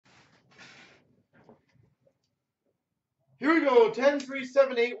Here we go, 10, 3,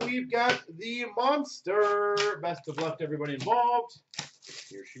 7, 8. We've got the monster. Best of luck to everybody involved.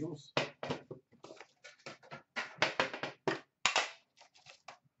 Here she goes.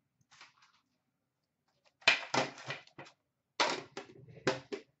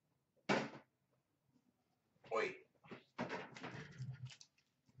 Wait.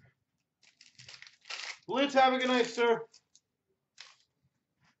 Blitz, have a good night, sir.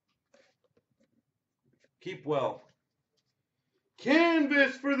 Keep well.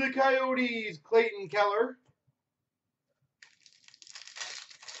 Canvas for the Coyotes, Clayton Keller.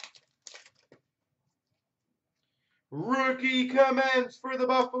 Rookie commence for the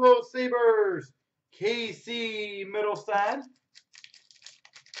Buffalo Sabres, Casey Middlestad.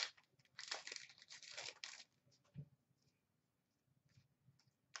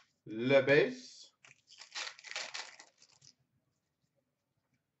 Lebes.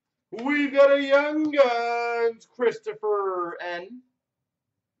 We've got a Young Guns, Christopher N.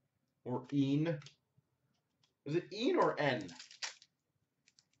 Or Een. Is it Een or N?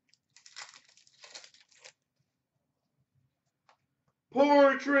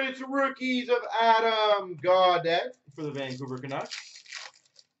 Portraits rookies of Adam Gaudette for the Vancouver Canucks.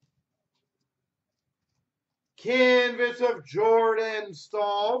 Canvas of Jordan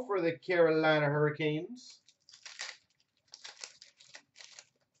Staal for the Carolina Hurricanes.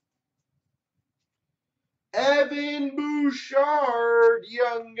 Evan Bouchard,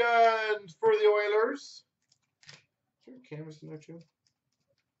 Young Guns for the Oilers. Is there a canvas in there too?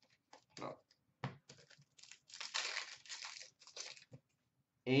 No.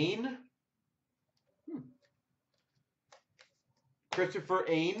 Ain. Christopher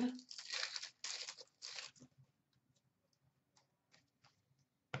Ain.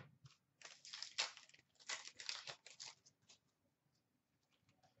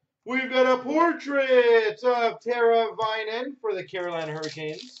 We've got a portrait of Tara Vinen for the Carolina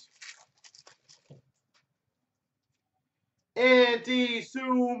Hurricanes. Antti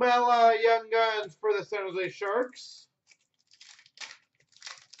Suomela, Young Guns for the San Jose Sharks.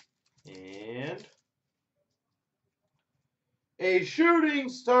 And a Shooting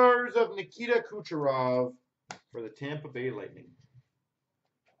Stars of Nikita Kucherov for the Tampa Bay Lightning.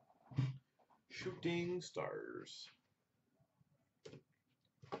 Shooting Stars.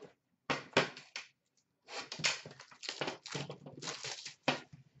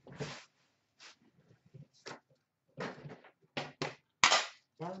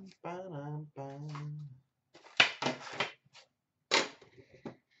 Bum, ba-dum, bum.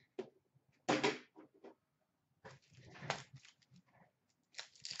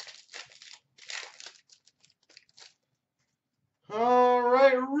 All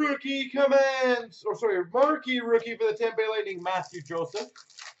right, rookie commence, or sorry, marquee rookie for the Tampa Bay Lightning, Matthew Joseph.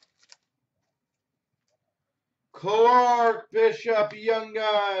 Clark Bishop, Young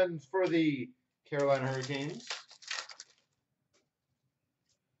Guns for the Carolina Hurricanes.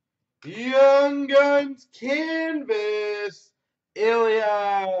 Young Guns canvas,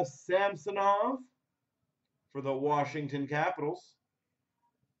 Ilya Samsonov for the Washington Capitals.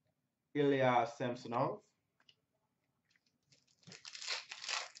 Ilya Samsonov.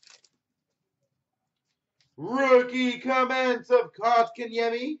 Rookie commence of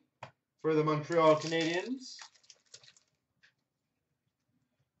Kotkaniemi for the Montreal Canadiens.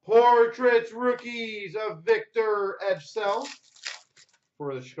 Portraits rookies of Victor Ejdsell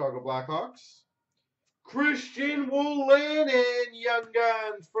for the Chicago Blackhawks. Christian Wolanin, Young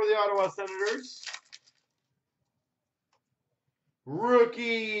Guns for the Ottawa Senators.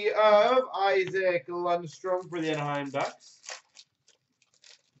 Rookie of Isaac Lundstrom for the Anaheim Ducks.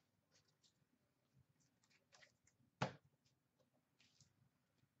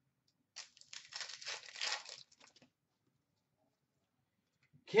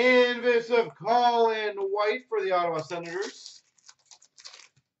 Canvas of Colin White for the Ottawa Senators.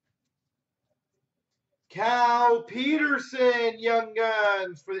 Cal Peterson, Young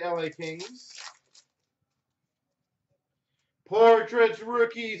Guns for the LA Kings. Portraits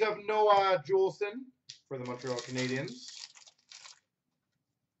rookies of Noah Juulsen for the Montreal Canadiens.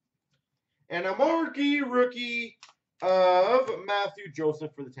 And a marquee rookie of Matthew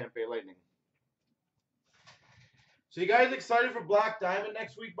Joseph for the Tampa Bay Lightning. So you guys excited for Black Diamond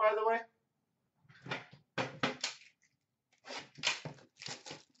next week, by the way?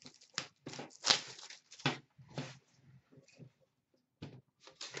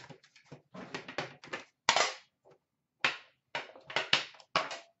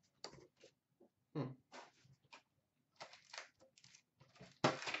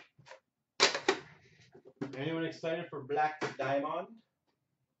 Anyone excited for Black Diamond?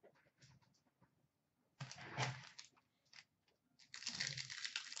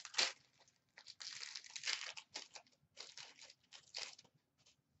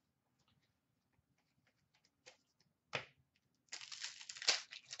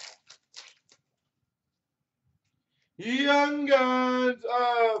 Young Guns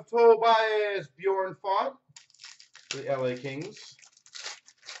of Tobias Bjornfot for the LA Kings.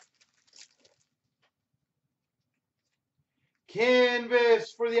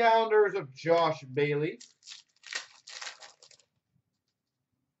 Canvas for the Islanders of Josh Bailey.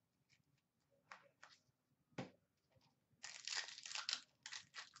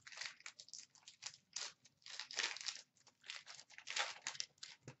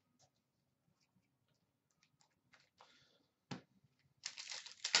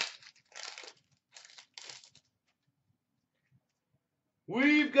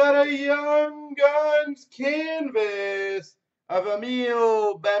 We've got a Young Guns canvas of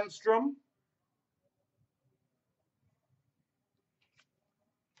Emil Bemstrom.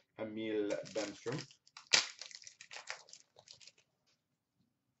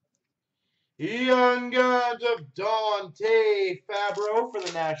 Young Guns of Dante Fabro for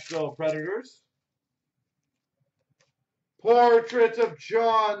the Nashville Predators. Portraits of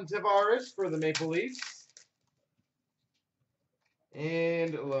John Tavares for the Maple Leafs.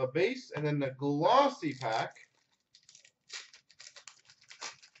 And the base, and then the glossy pack.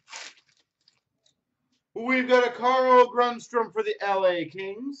 We've got a Carl Grundstrom for the LA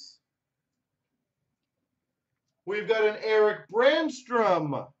Kings. We've got an Eric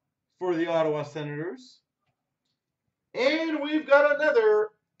Brandstrom for the Ottawa Senators. And we've got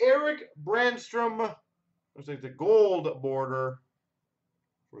another Eric Brandstrom, looks like the gold border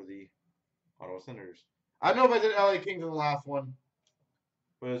for the Ottawa Senators. I don't know if I did LA Kings in the last one,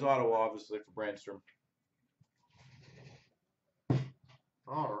 but it's Ottawa, obviously, for Brandstrom.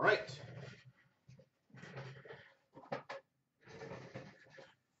 All right.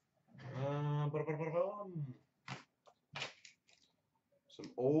 Some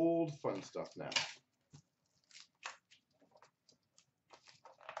old fun stuff now.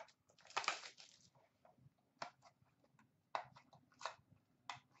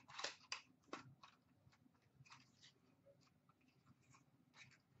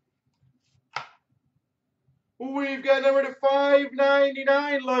 We've got number to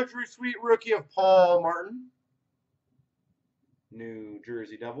 599 luxury suite rookie of Paul Martin. New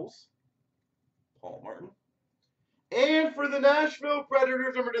Jersey Devils. Paul Martin. And for the Nashville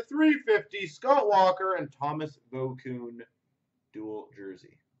Predators, number to 350, Scott Walker and Thomas Vokoun dual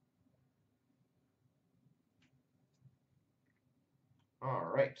jersey. All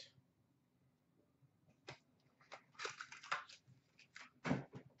right.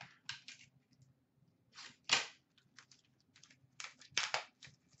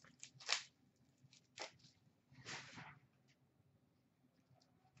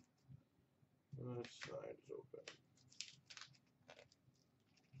 That side is open.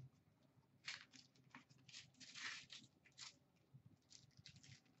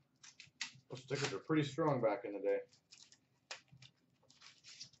 Those stickers are pretty strong back in the day.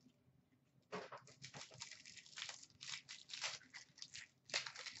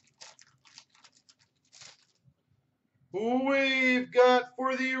 We've got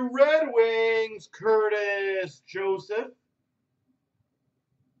for the Red Wings, Curtis Joseph.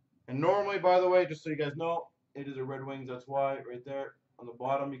 And normally, by the way, just so you guys know, it is a Red Wings. That's why right there on the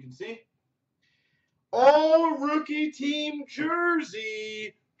bottom you can see. All rookie team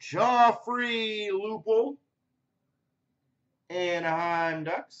jersey, Joffrey Lupul, Anaheim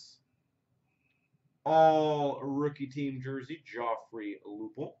Ducks. All rookie team jersey, Joffrey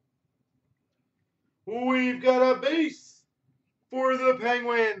Lupul. We've got a base for the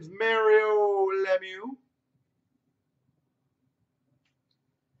Penguins, Mario Lemieux.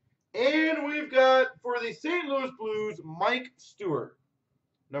 And we've got for the St. Louis Blues, Mike Stewart,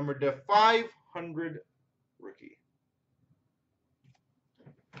 number to 500 rookie.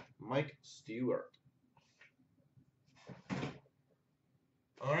 Mike Stewart.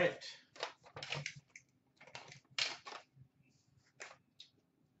 All right.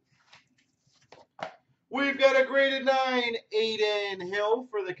 We've got a graded 9, Aiden Hill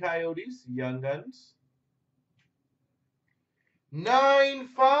for the Coyotes, Young Guns.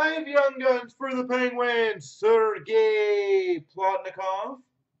 9-5 Young Guns for the Penguins, Sergei Plotnikov.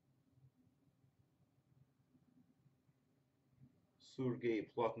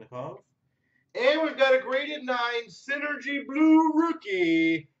 And we've got a graded 9 Synergy Blue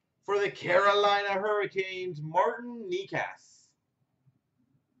rookie for the Carolina Hurricanes, Martin Necas.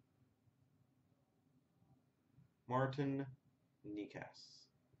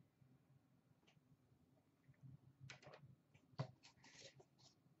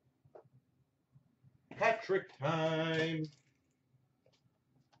 Hat trick time.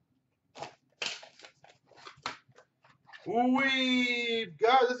 We've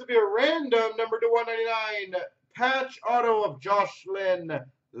got, this will be a random number to 199, patch auto of Jocelyn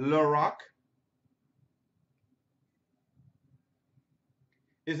Larocque.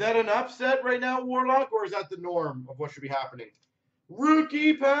 Is that an upset right now, Warlock, or is that the norm of what should be happening?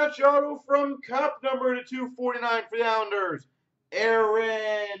 Rookie patch auto from Cup number to 249 for the Islanders,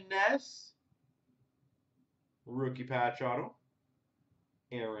 Aaron Ness. Rookie patch auto,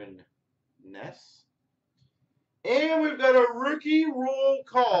 Aaron Ness. And we've got a rookie roll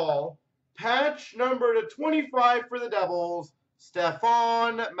call, patch number to 25 for the Devils,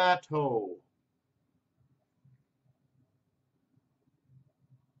 Stefan Matteau.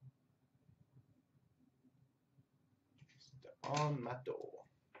 Stefan Matteau.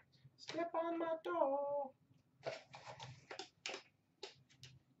 Stefan Matteau.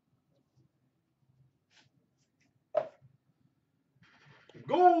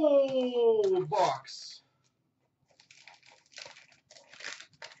 Gold box.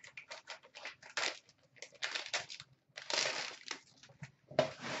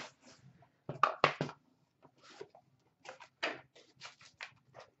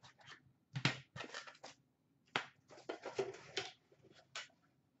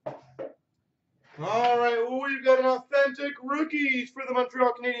 All right, we've got an authentic rookies for the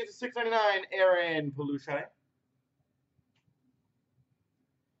Montreal Canadiens at $6.99, Aaron Palushai.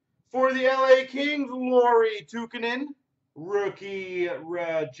 For the LA Kings, Lauri Tukkanen, rookie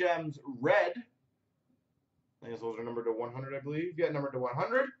gems red. I guess those are numbered to 100, I believe. Yeah, numbered to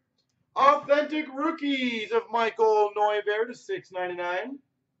 100. Authentic rookies of Michael Neuvirth to $6.99,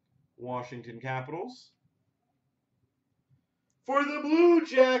 Washington Capitals. For the Blue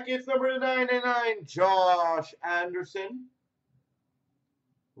Jackets, number 999, Josh Anderson.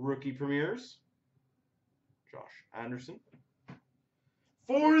 Rookie premieres, Josh Anderson.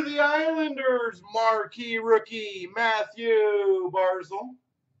 For the Islanders, marquee rookie, Matthew Barzal.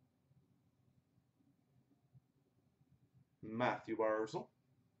 Matthew Barzal.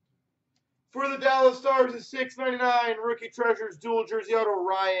 For the Dallas Stars, at $6.99, rookie treasures, dual jersey auto,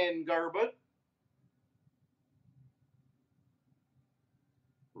 Ryan Garbutt.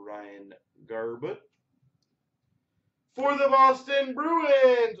 Ryan Garbutt. For the Boston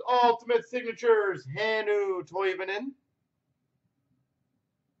Bruins, ultimate signatures, Hannu Toivonen.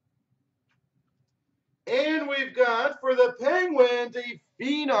 And we've got, for the Penguins, a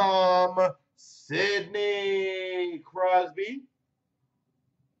phenom, Sidney Crosby.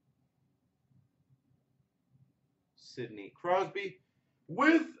 Sidney Crosby.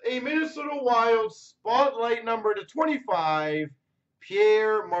 With a Minnesota Wild spotlight number to 25,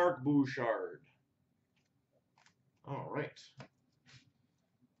 Pierre-Marc Bouchard. All right.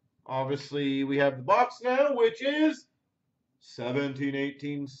 Obviously, we have the box now, which is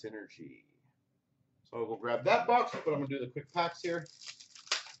 17-18 Synergy. So I'll go grab that box, but I'm going to do the quick packs here.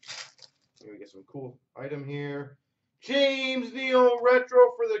 Let me get some cool item here. James Neal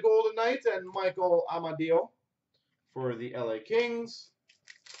Retro for the Golden Knights and Michael Amadio for the LA Kings.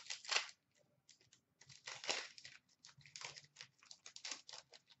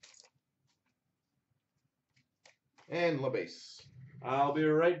 And LaBase. I'll be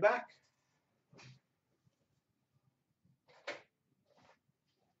right back.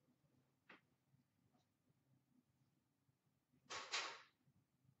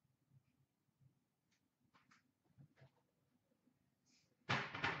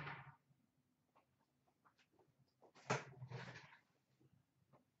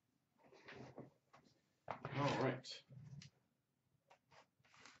 All right.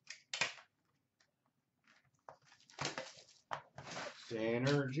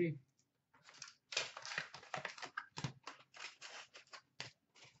 Synergy.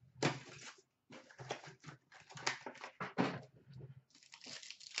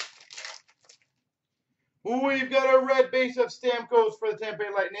 We've got a red base of Stamkos for the Tampa Bay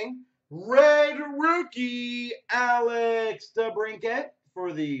Lightning. Red rookie, Alex DeBrincat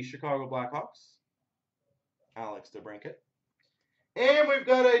for the Chicago Blackhawks. Alex DeBrincat. And we've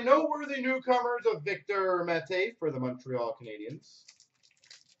got a noteworthy newcomers of Victor Mete for the Montreal Canadiens.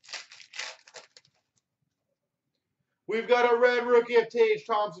 We've got a red rookie of Tage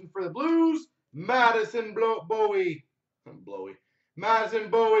Thompson for the Blues. Madison Bowie for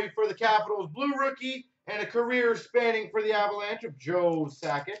the Capitals, blue rookie. And a career spanning for the Avalanche of Joe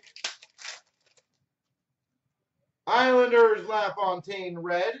Sakic. Islanders, LaFontaine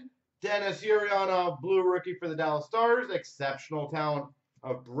red. Dennis Urianov, blue rookie for the Dallas Stars. Exceptional talent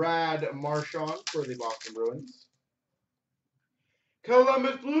of Brad Marchand for the Boston Bruins.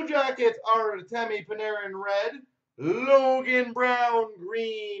 Columbus Blue Jackets, Artemi Panarin red. Logan Brown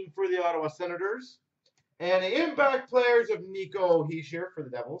green for the Ottawa Senators. And the impact players of Nico Hischier for the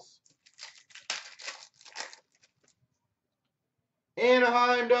Devils.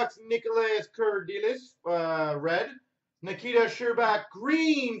 Anaheim Ducks, Nicolas Kurdilis, red. Nikita Sherbak,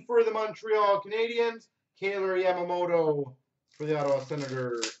 green for the Montreal Canadiens. Kaylor Yamamoto for the Ottawa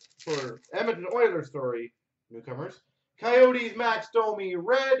Senators, for Edmonton Oilers, sorry, newcomers. Coyotes, Max Domi,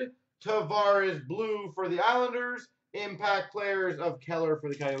 red. Tavares, blue for the Islanders. Impact players of Keller for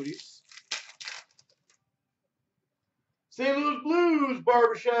the Coyotes. St. Louis Blues,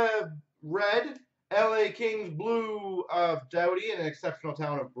 Barbashev, red. LA Kings, blue of Doughty, and an exceptional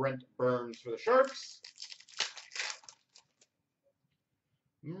talent of Brent Burns for the Sharks.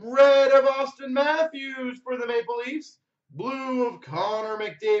 Red of Austin Matthews for the Maple Leafs. Blue of Connor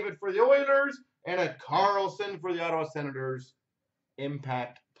McDavid for the Oilers. And a Carlson for the Ottawa Senators.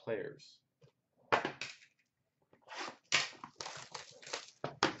 Impact players.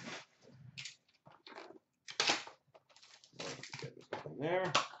 Get this one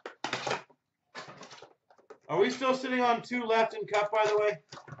there. Are we still sitting on 2 left in cup, by the way?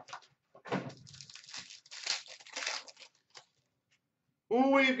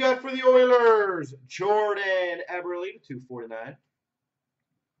 Who we've got for the Oilers? Jordan Eberle, 249.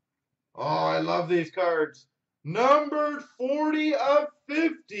 Oh, I love these cards. Numbered 40 of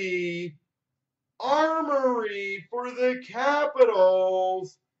 50. Armory for the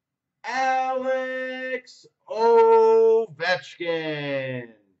Capitals. Alex Ovechkin.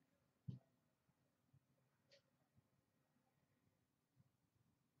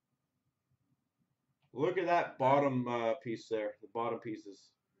 Look at that bottom piece there. The bottom pieces.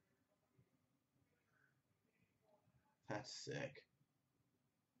 That's sick.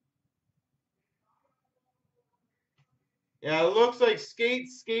 Yeah, it looks like skate,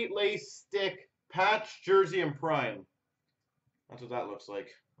 lace, stick, patch, jersey, and prime. That's what that looks like.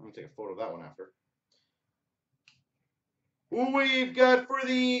 I'm going to take a photo of that one after. Who we've got for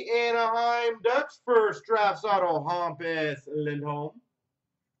the Anaheim Ducks? First drafts auto, Hampus Lindholm.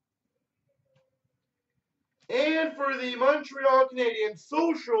 And for the Montreal Canadiens,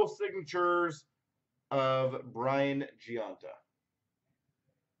 social signatures of Brian Giunta.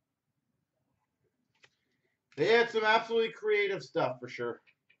 They had some absolutely creative stuff for sure.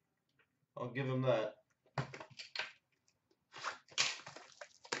 I'll give them that.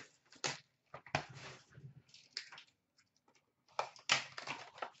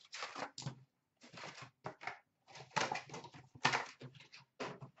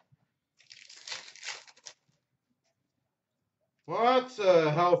 Well, that's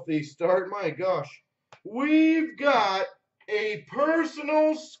a healthy start. My gosh. We've got a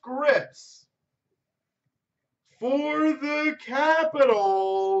personal scripts for the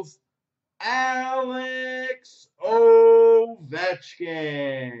Capitals, Alex Ovechkin.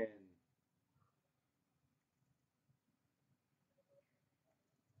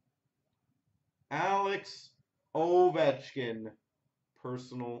 Alex Ovechkin,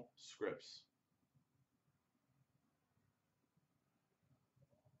 personal scripts.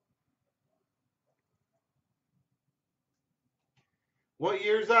 What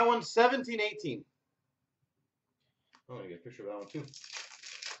year is that one? 17-18. Oh, I get a picture of that one too.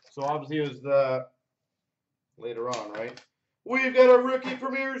 So obviously it was the later on, right? We've got a rookie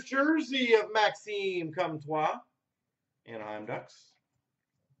premieres jersey of Maxime Comtois, Anaheim Ducks.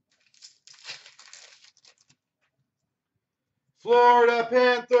 Florida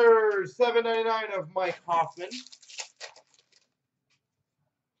Panthers, $7.99 of Mike Hoffman.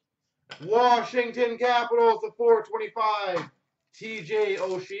 Washington Capitals, the $4.25, TJ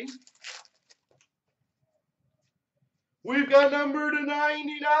Oshie. We've got number to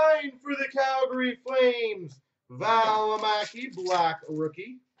 99 for the Calgary Flames, Valimaki, black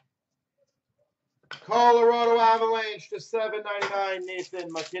rookie. Colorado Avalanche to $7.99,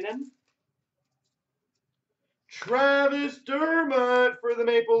 Nathan MacKinnon. Travis Dermott for the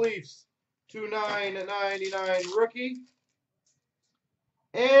Maple Leafs, to $9.99 rookie.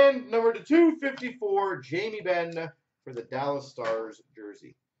 And number to 254, Jamie Benn for the Dallas Stars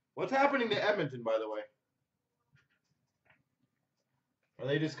jersey. What's happening to Edmonton, by the way? Are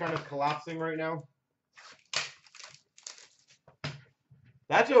they just kind of collapsing right now?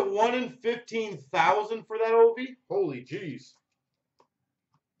 That's a 1 in 15,000 for that Ovi? Holy jeez.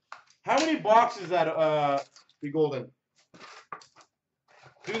 How many boxes that be golden?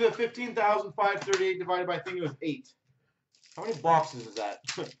 Do the 15,538 divided by, I think it was 8. How many boxes is that?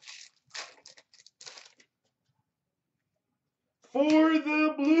 For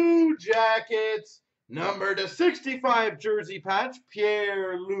the Blue Jackets, number to 65 jersey patch,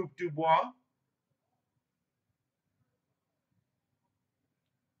 Pierre-Luc Dubois.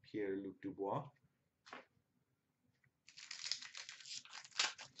 Pierre-Luc Dubois.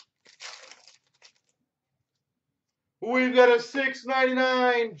 We've got a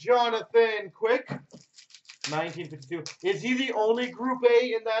 $6.99 Jonathan Quick, 1952. Is he the only Group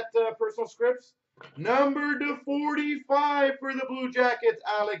A in that personal scripts? Number to 45 for the Blue Jackets,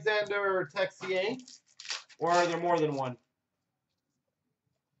 Alexander Texier. Or are there more than one?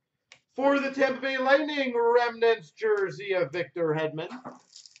 For the Tampa Bay Lightning, Remnants jersey of Victor Hedman.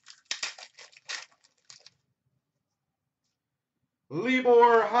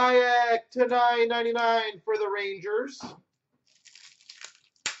 Libor Hayek to 9.99 for the Rangers.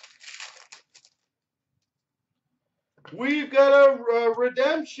 We've got a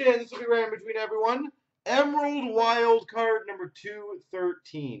redemption. This will be ran between everyone. Emerald Wild Card number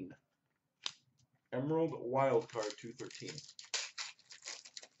 213. Emerald Wild Card 213.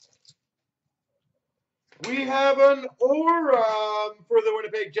 We have an Aura for the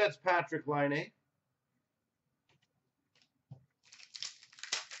Winnipeg Jets, Patrick Laine.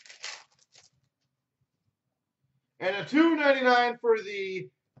 And a $2.99 for the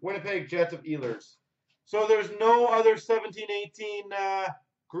Winnipeg Jets of Ehlers. So there's no other 17-18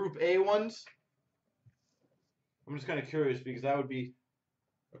 Group A ones. I'm just kind of curious because that would be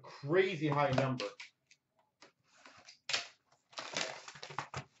a crazy high number.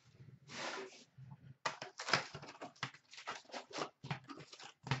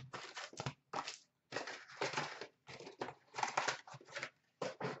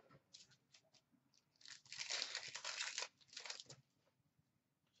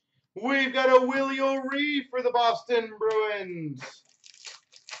 We've got a Willie O'Ree for the Boston Bruins.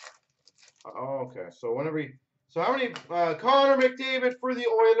 Okay, so how many Connor McDavid for the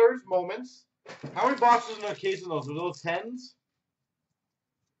Oilers moments? How many boxes in a case of those? Were those 10s?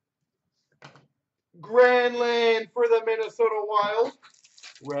 Granlund for the Minnesota Wild.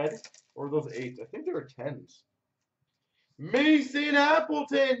 Red. Or those 8s? I think they were 10s. Mason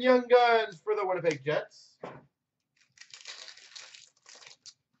Appleton, Young Guns for the Winnipeg Jets.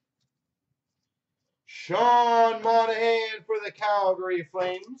 Sean Monahan for the Calgary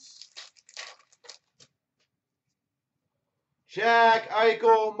Flames. Jack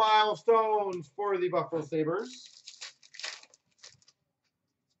Eichel milestones for the Buffalo Sabres.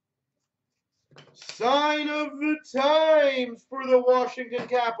 Sign of the times for the Washington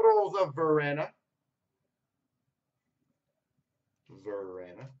Capitals of Verana.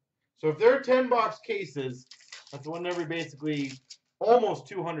 So if they're 10-box cases, that's one every basically almost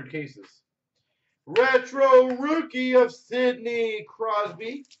 200 cases. Retro rookie of Sidney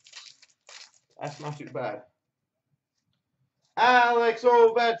Crosby. That's not too bad. Alex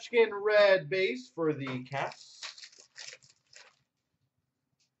Ovechkin red base for the Caps.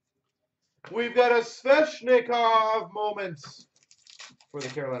 We've got a Svechnikov moments for the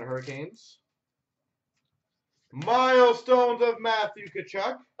Carolina Hurricanes. Milestones of Matthew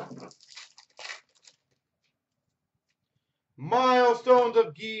Tkachuk. Milestones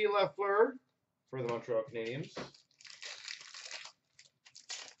of Guy Lafleur for the Montreal Canadiens.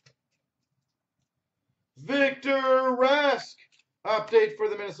 Victor Rask update for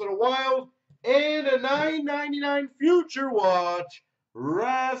the Minnesota Wild. And a $9.99 Future Watch,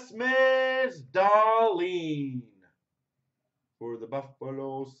 Rasmus Dahlin for the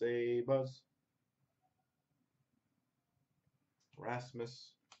Buffalo Sabres.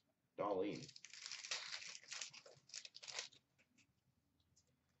 Rasmus Dahlin.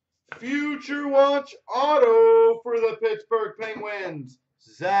 Future Watch auto for the Pittsburgh Penguins,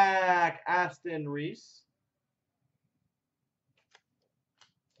 Zach Aston Reese.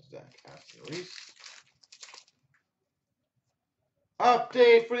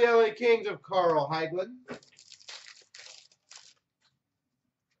 Update for the LA Kings of Carl Hagelin.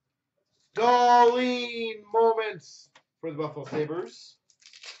 Dahlin moments for the Buffalo Sabres.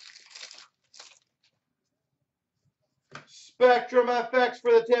 Spectrum FX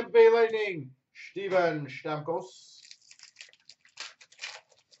for the Tampa Bay Lightning, Steven Stamkos.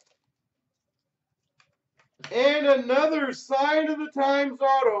 And another Sign of the Times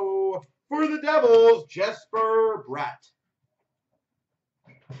auto for the Devils, Jesper Bratt.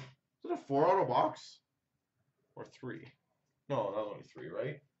 Is it a 4 auto box? Or 3? No, that was only 3,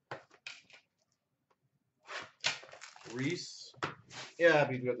 right? Reese. Yeah,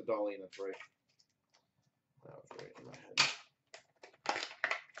 because we got the Dahlin, that's right. That was right in my head.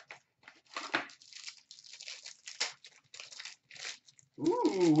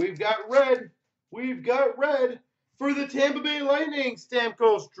 Ooh, we've got red. We've got red for the Tampa Bay Lightning,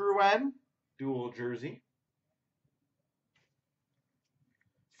 Stamkos Drouin, dual jersey.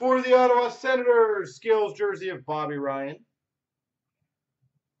 For the Ottawa Senators, skills jersey of Bobby Ryan.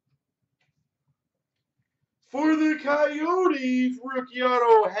 For the Coyotes, rookie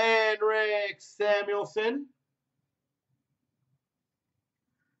auto, Henrik Samuelsson.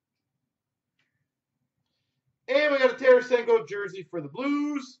 And we got a Tarasenko jersey for the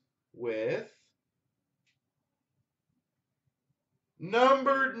Blues with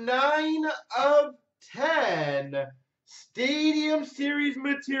numbered 9 of 10 Stadium Series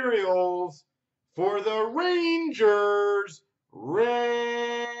materials for the Rangers,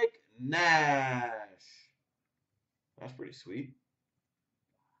 Rick Nash. That's pretty sweet.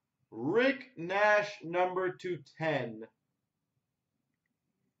 Rick Nash, number 210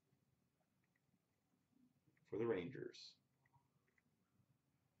 for the Rangers.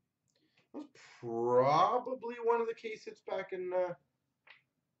 That was probably one of the case hits back in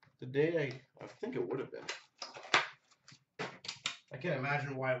the day. I think it would have been. I can't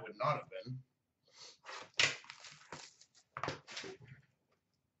imagine why it would not have been.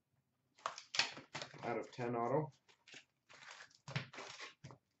 Out of 10 auto.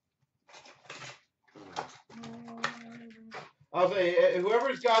 I'll say,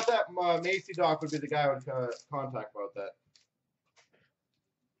 whoever's got that Macy doc would be the guy I would contact about that.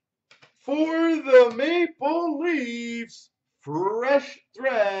 For the Maple Leafs, Fresh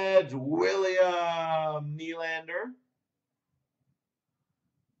Threads, William Nylander.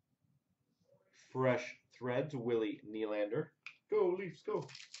 Fresh Threads, Willie Nylander. Go, Leafs, go.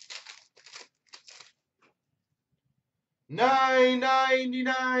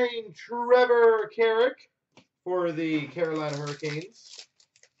 $9.99, Trevor Carrick for the Carolina Hurricanes.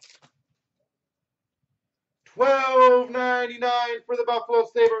 $12.99 for the Buffalo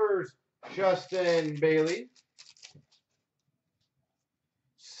Sabres, Justin Bailey.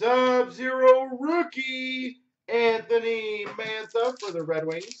 Sub-Zero rookie, Anthony Mantha for the Red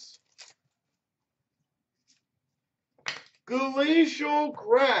Wings. Glacial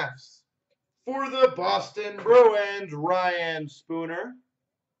Crafts for the Boston Bruins, Ryan Spooner.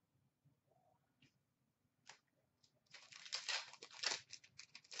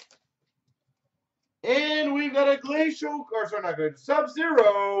 And we've got a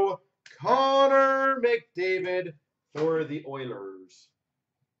Sub-Zero, Connor McDavid for the Oilers.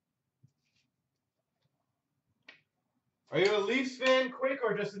 Are you a Leafs fan, quick,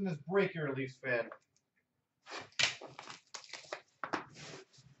 or just in this break you're a Leafs fan?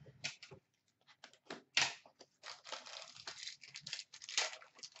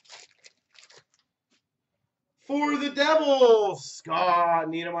 For the Devils, Scott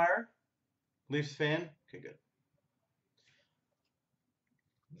Niedermayer. Leafs fan? Okay, good.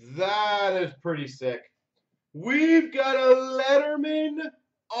 That is pretty sick. We've got a Letterman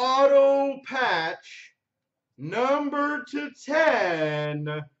auto patch, number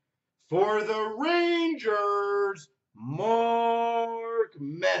 10, for the Rangers, Mark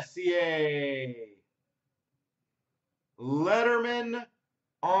Messier. Letterman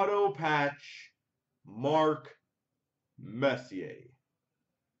auto patch, Mark Messier.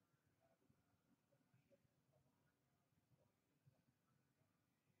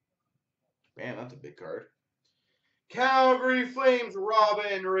 Man, that's a big card. Calgary Flames,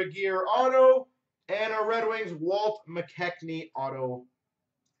 Robin Regeer auto, and a Red Wings Walt McKechnie auto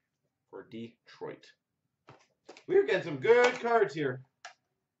for Detroit. We're getting some good cards here.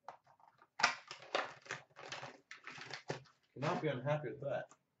 Cannot be unhappy with that.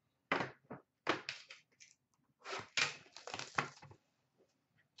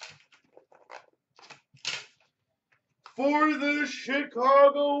 For the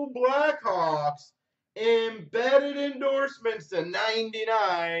Chicago Blackhawks, embedded endorsements to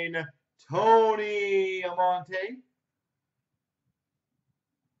 99, Tony Amonte.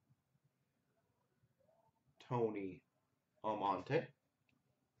 Tony Amonte.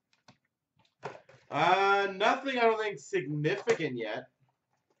 Nothing, I don't think, significant yet.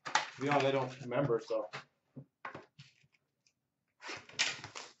 To be honest, I don't remember, so.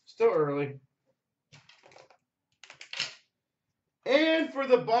 Still early. And for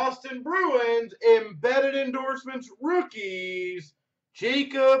the Boston Bruins, embedded endorsements rookies,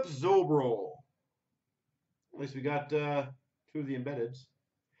 Jacob Zobrol. At least we got 2 of the embeddeds.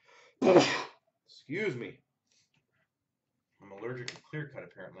 Excuse me. I'm allergic to clear cut,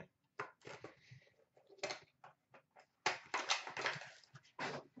 apparently.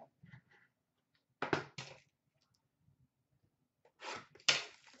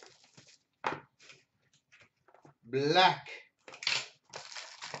 Black.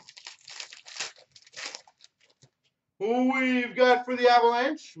 Who we've got for the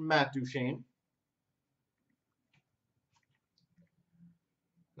Avalanche, Matt Duchene.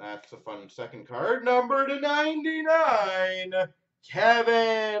 That's a fun second card. Number to 99,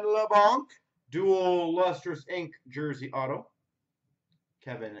 Kevin LeBlanc. Dual Lustrous Ink jersey auto.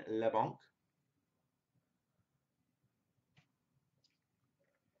 Kevin LeBlanc.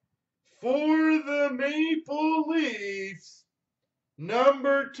 For the Maple Leafs,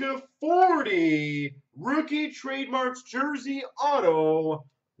 number 240, rookie trademarks jersey auto,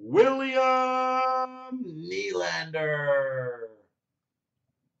 William Nylander.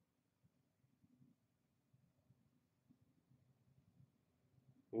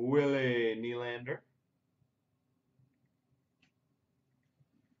 Willie Nylander.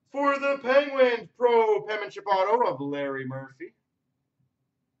 For the Penguins, pro penmanship auto of Larry Murphy.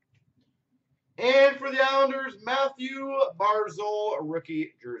 And for the Islanders, Matthew Barzal,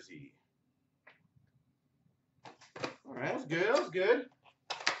 rookie jersey. All right, that was good. That was good.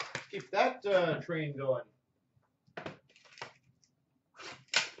 Keep that train going.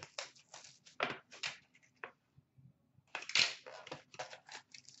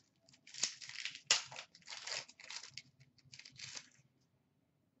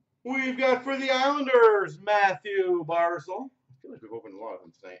 We've got for the Islanders, Matthew Barzal. I feel like we've opened a lot of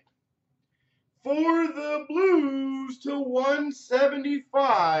them tonight. For the Blues to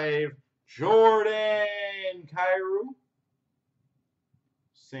 175, Jordan Kyrou.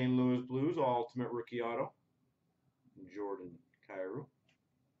 St. Louis Blues, Ultimate Rookie Auto, Jordan Kyrou.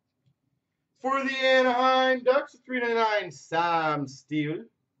 For the Anaheim Ducks, 399, Sam Steele.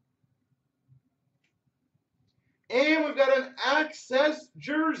 And we've got an access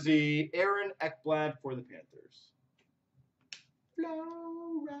jersey, Aaron Ekblad for the Panthers.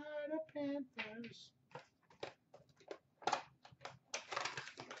 Florida Panthers.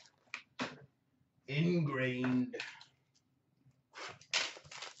 Ingrained.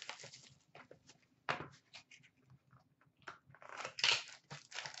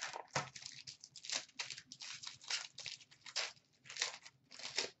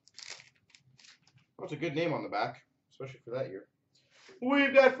 That's a good name on the back, especially for that year.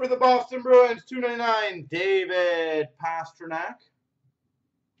 We've got for the Boston Bruins, 299, David Pastrnak.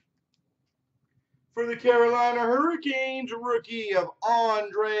 For the Carolina Hurricanes, rookie of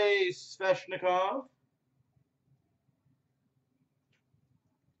Andrei Svechnikov.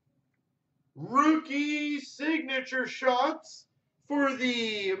 Rookie signature shots for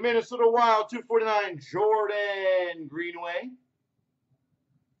the Minnesota Wild, 249, Jordan Greenway.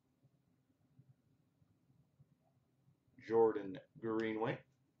 Jordan Greenway.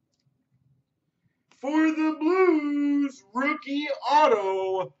 For the Blues, rookie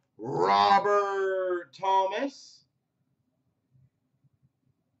auto, Robert Thomas.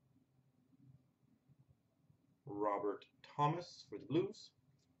 Robert Thomas for the Blues.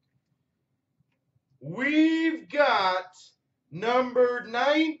 We've got numbered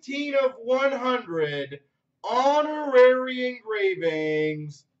 19 of 100 honorary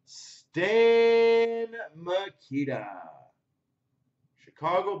engravings, Stan Mikita.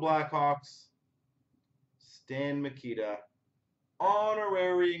 Chicago Blackhawks, Stan Mikita,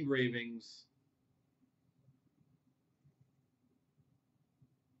 honorary engravings.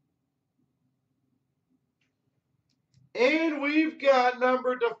 And we've got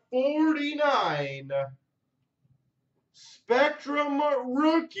number to 49, Spectrum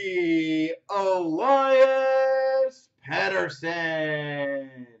rookie, Elias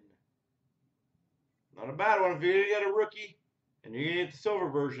Pettersson. Not a bad one. If you get a rookie and you get the silver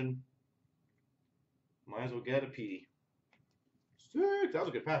version, might as well get a Petey. Sick. That was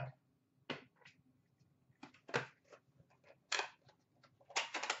a good pack.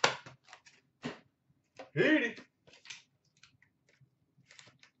 Petey.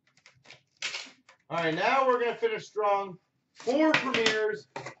 All right, now we're going to finish strong. 4 premieres,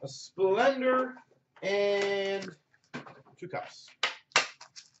 a Splendor, and 2 cups.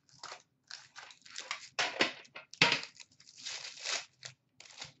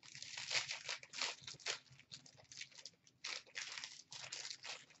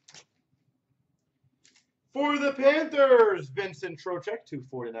 For the Panthers, Vincent Trocheck,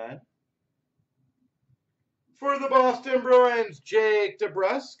 249. For the Boston Bruins, Jake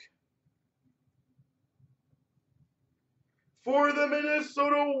DeBrusk. For the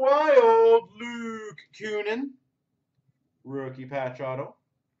Minnesota Wild, Luke Kunin. Rookie patch auto.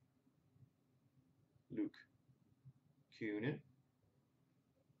 Luke Kunin.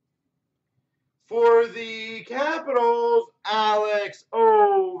 For the Capitals, Alex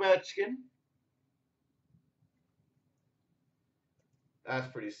Ovechkin.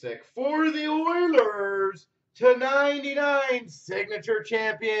 That's pretty sick. For the Oilers, /99 signature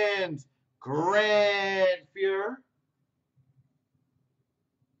champions, Grant Fuhr.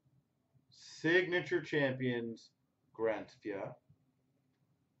 Signature champions, Grant Fuhr.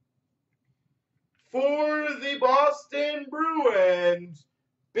 For the Boston Bruins,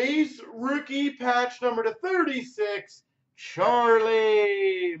 base rookie patch number to 36,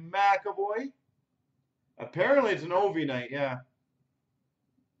 Charlie McAvoy. Apparently it's an Ovi night, yeah.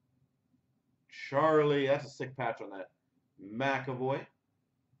 Charlie, that's a sick patch on that. McAvoy.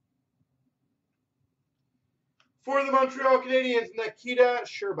 For the Montreal Canadiens, Nikita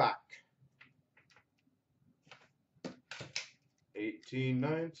Sherbak.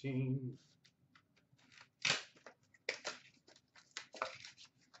 18-19.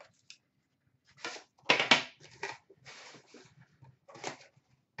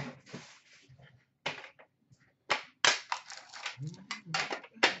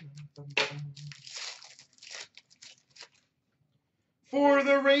 For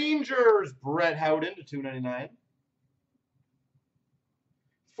the Rangers, Brett Howden to 299.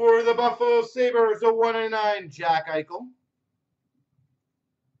 For the Buffalo Sabres, a 199, Jack Eichel.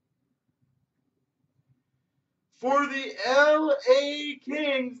 For the LA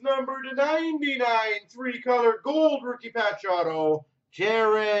Kings, number to 99, 3-color gold rookie patch auto,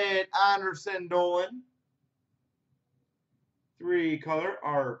 Jared Anderson Dolan. 3-color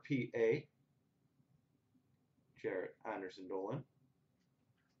RPA, Jared Anderson Dolan.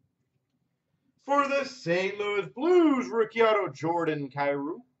 For the St. Louis Blues, rookie auto, Jordan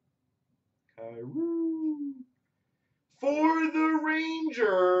Kyrou. For the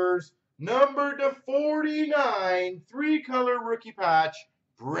Rangers, number to 49, 3-color rookie patch,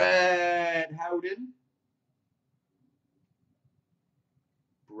 Brett Howden.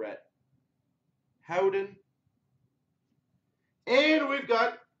 Brett Howden. And we've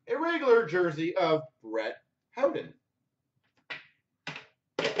got a regular jersey of Brett Howden.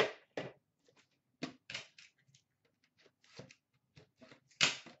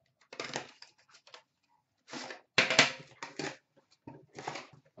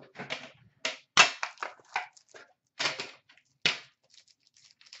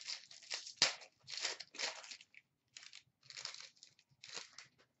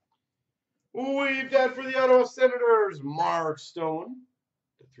 We've got for the Ottawa Senators, Mark Stone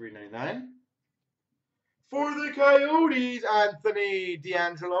to 399. For the Coyotes, Anthony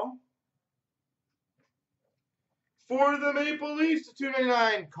DeAngelo. For the Maple Leafs to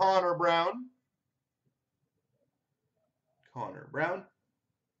 299, Connor Brown. Connor Brown.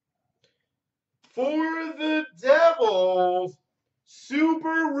 For the Devils,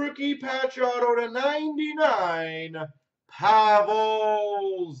 super rookie patch auto to 99,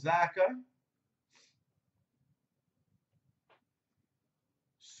 Pavel Zacha.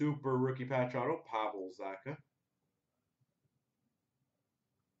 Super rookie patch auto, Pavel Zacha.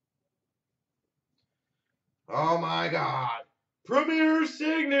 Oh my God. Premier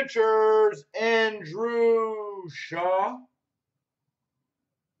Signatures, Andrew Shaw.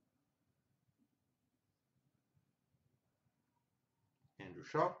 Andrew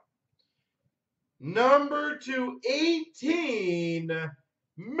Shaw. Number to 18,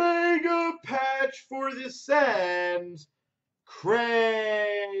 mega patch for the Sens,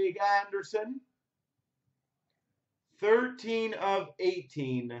 Craig Anderson. 13 of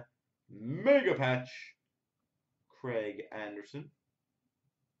 18, mega patch, Craig Anderson.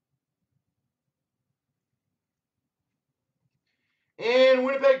 And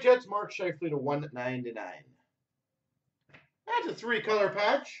Winnipeg Jets, Mark Scheifele to 199. That's a 3-color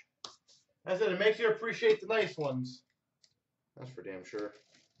patch. I said it makes you appreciate the nice ones. That's for damn sure.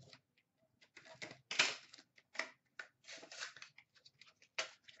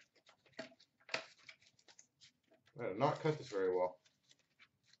 I did not cut this very well.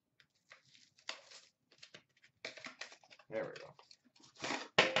 There we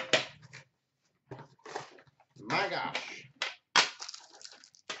go. My gosh.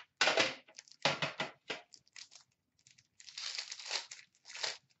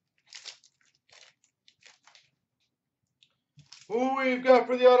 Who we've got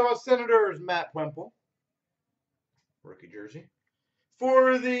for the Ottawa Senators, Matt Wemple. Rookie jersey.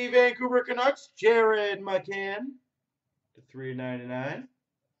 For the Vancouver Canucks, Jared McCann to 399.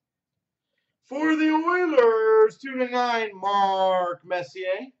 For the Oilers, 299, Mark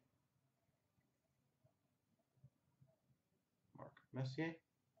Messier. Mark Messier.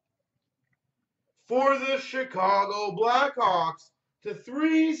 For the Chicago Blackhawks, to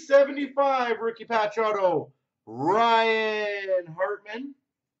 375, rookie patch auto, Ryan Hartman.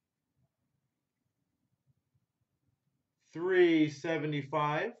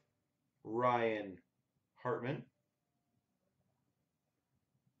 375, Ryan Hartman.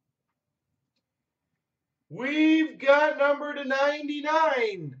 We've got number to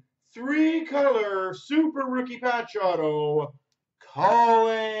 99, 3-color super rookie patch auto,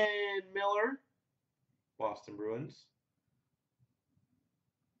 Colin Miller, Boston Bruins.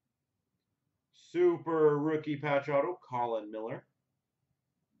 Super rookie patch auto, Colin Miller.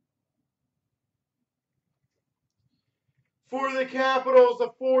 For the Capitals, the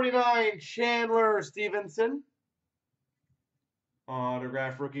 49, Chandler Stevenson.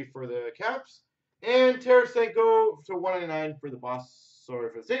 Autograph rookie for the Caps. And Tarasenko to 199 for the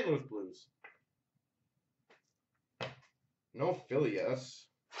for the St. Louis Blues. No Philly, yes.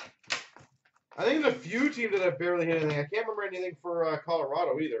 I think there's a few teams that have barely hit anything. I can't remember anything for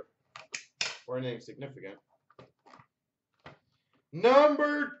Colorado either. Or anything significant.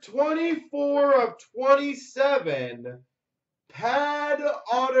 Number 24 of 27. Pad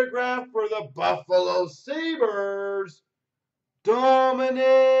autograph for the Buffalo Sabres.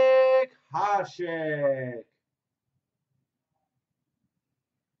 Dominik Hasek.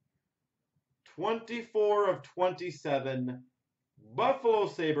 24 of 27. Buffalo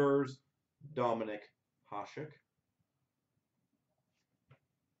Sabres. Dominik Hasek.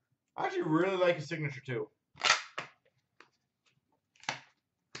 I actually really like his signature too.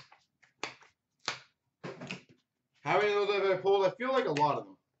 How many of those have I pulled? I feel like a lot of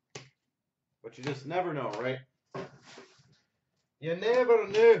them. But you just never know, right? You never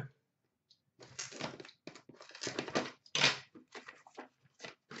knew.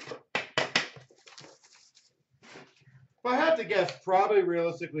 If I had to guess, probably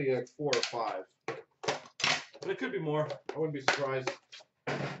realistically like 4 or 5. But it could be more. I wouldn't be surprised.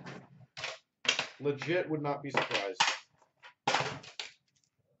 Legit would not be surprised.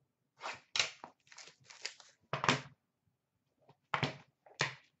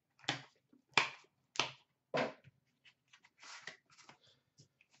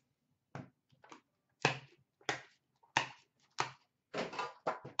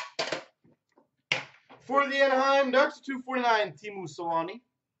 For the Anaheim Ducks, 249, Teemu Selanne.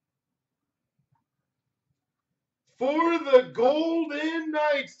 For the Golden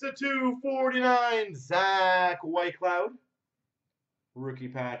Knights, to 249, Zach Whitecloud. Rookie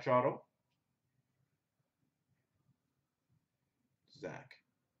patch auto. Zach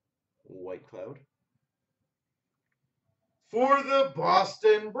Whitecloud. For the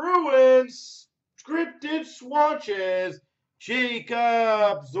Boston Bruins, scripted swatches,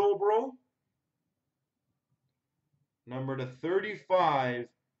 Jacob Zobro. Number to 35,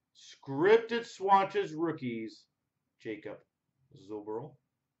 scripted swatches rookies, Jacob Zobro.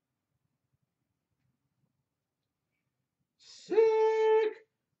 Sick!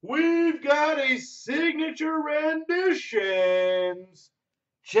 We've got a signature renditions,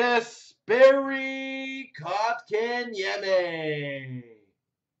 Jesperi Kotkaniemi.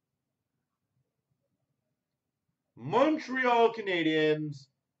 Montreal Canadiens,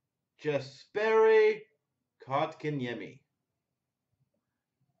 Jesperi Kotkaniemi.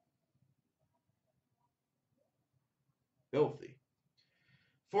 Filthy.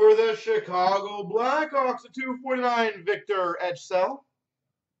 For the Chicago Blackhawks, a 249, Victor Edgecell.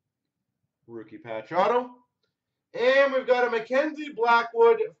 Rookie patch auto. And we've got a Mackenzie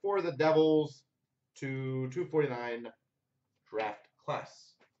Blackwood for the Devils to 249 draft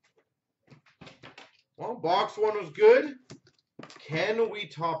class. Well, box one was good. Can we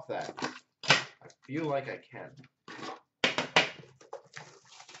top that? I feel like I can.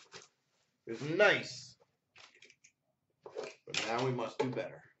 It was nice. But now we must do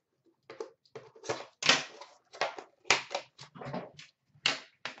better.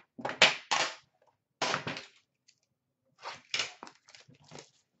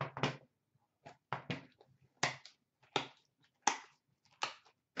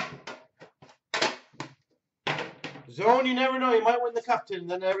 Zone, you never know. You might win the cup tin,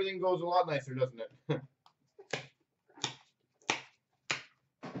 then everything goes a lot nicer, doesn't it?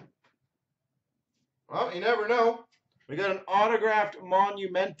 Well, you never know. We got an autographed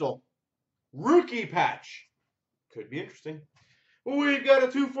monumental rookie patch. Could be interesting. We've got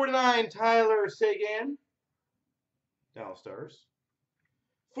a 249 Tyler Seguin. Dallas Stars.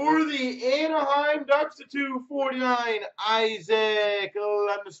 For the Anaheim Ducks, a 249 Isaac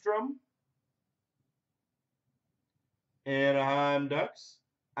Lundstrom. Anaheim Ducks,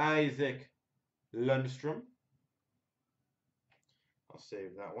 Isaac Lundstrom. I'll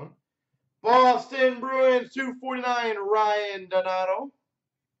save that one. Boston Bruins, 249, Ryan Donato.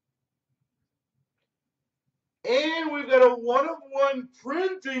 And we've got a 1-of-1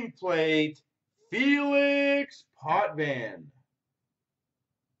 printing plate, Felix Potvin.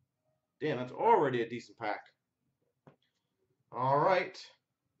 Damn, that's already a decent pack. All right.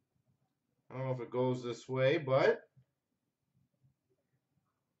 I don't know if it goes this way, but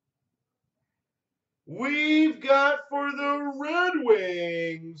we've got for the Red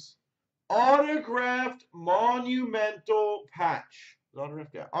Wings, autographed monumental patch.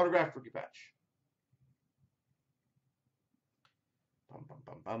 Autographed rookie patch. Bum, bum,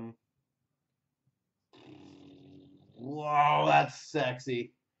 bum, bum. Whoa, that's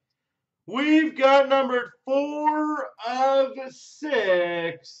sexy. We've got numbered 4 of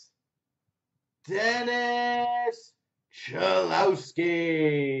 6. Dennis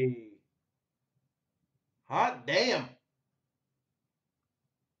Chalowski. Hot damn.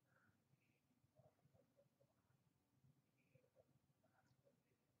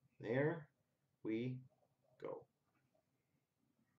 There we